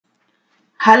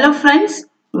Hello friends,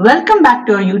 welcome back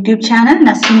to our YouTube channel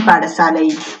Nasrin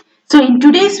Padasalai. So in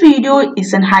today's video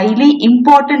is a highly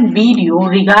important video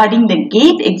regarding the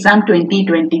GATE exam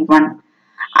 2021.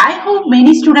 I hope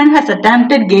many students has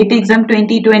attempted GATE exam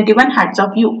 2021. Hats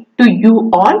off to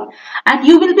you all, and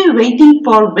you will be waiting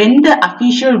for when the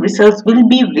official results will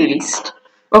be released.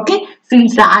 Okay,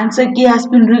 since the answer key has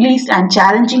been released and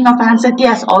challenging of answer key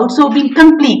has also been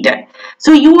completed.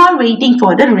 So you are waiting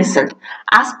for the result.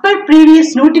 As per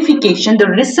previous notification, the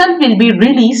result will be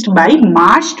released by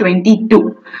March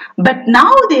 22. But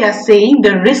now they are saying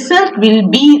the result will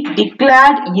be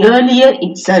declared earlier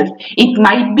itself. It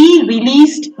might be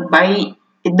released by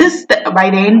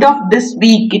the end of this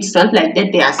week itself, like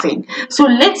that they are saying. So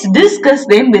let's discuss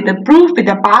them with the proof with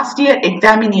the past year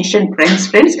examination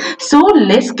friends. So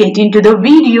let's get into the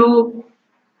video.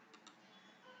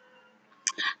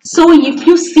 So if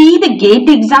you see the GATE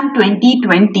exam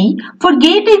 2020, for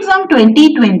GATE exam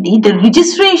 2020, the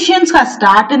registrations have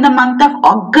started in the month of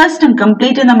August and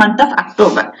complete in the month of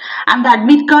October. And the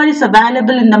admit card is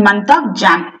available in the month of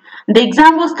Jan. The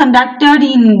exam was conducted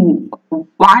in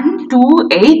 1, 2,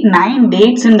 8, 9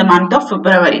 dates in the month of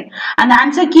February. And the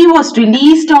answer key was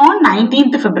released on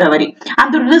 19th February.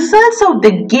 And the results of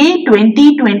the GATE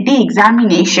 2020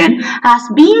 examination has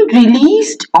been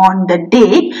released on the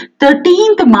date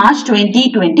 13th March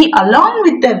 2020. Along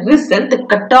with the result, the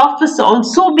cutoff has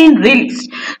also been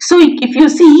released. So if you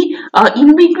see,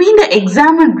 in between the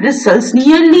exam and results,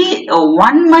 nearly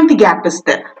 1 month gap is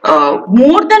there.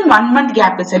 More than 1 month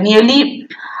gap is there. Nearly,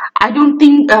 I don't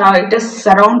think it is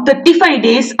around 35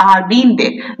 days are being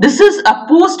there. This is a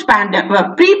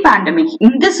post-pandemic, pre-pandemic.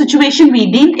 In this situation,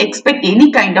 we didn't expect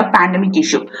any kind of pandemic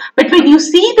issue. But when you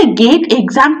see the GATE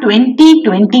exam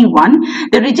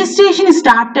 2021, the registration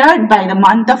started by the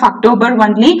month of October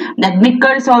only. The admit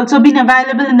card has also been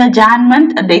available in the Jan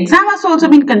month. And the exam has also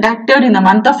been conducted in the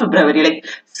month of February. Like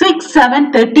 6,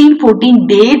 7, 13, 14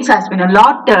 dates has been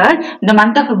allotted in the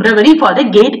month of February for the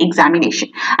GATE examination.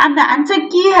 And the answer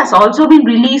key has also been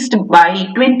released by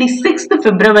 26th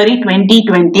February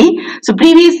 2020. So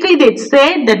previously they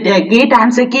said that the GATE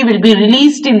answer key will be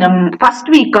released in the first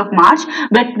week of March,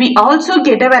 but we also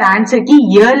get our answer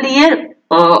key earlier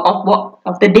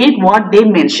of the date what they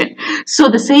mentioned. So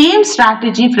the same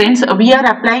strategy, friends, we are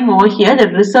applying over here. The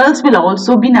results will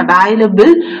also be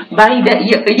available by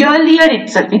the earlier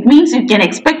itself. It means you can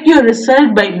expect your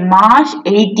result by March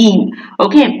 18.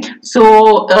 Okay,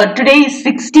 so today is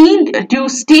 16th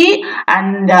Tuesday,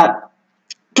 and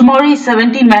tomorrow is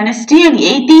 17th Wednesday, and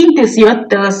 18th is your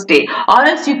Thursday. Or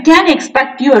else you can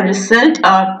expect your result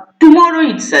tomorrow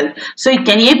itself. So you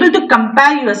can able to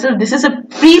compare yourself. This is a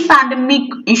pre-pandemic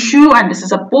issue and this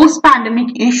is a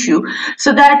post-pandemic issue.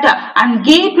 So that and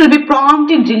GATE will be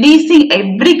prompt in releasing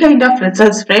every kind of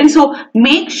results, friends. So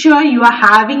make sure you are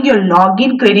having your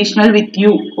login credential with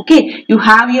you. Okay, you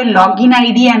have your login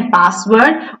ID and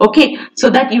password. Okay,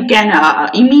 so that you can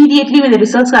immediately when the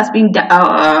results has been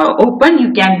open,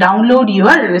 you can download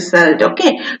your result.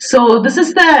 Okay, so this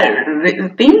is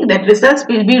the thing that results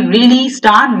will be released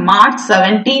on March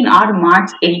 17 or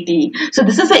March 18. So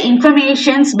this is the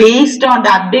informations based on the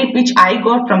update which I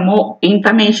got from more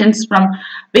informations from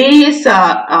various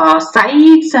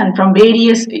sites and from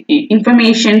various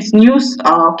informations news.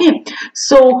 Okay,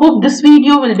 so hope this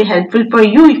video will be helpful for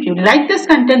you. If you like this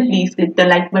content, please click the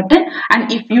like button, and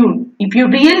if you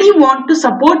really want to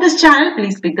support this channel,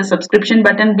 please click the subscription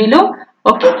button below.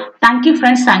 Okay, thank you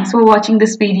friends. Thanks for watching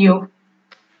this video.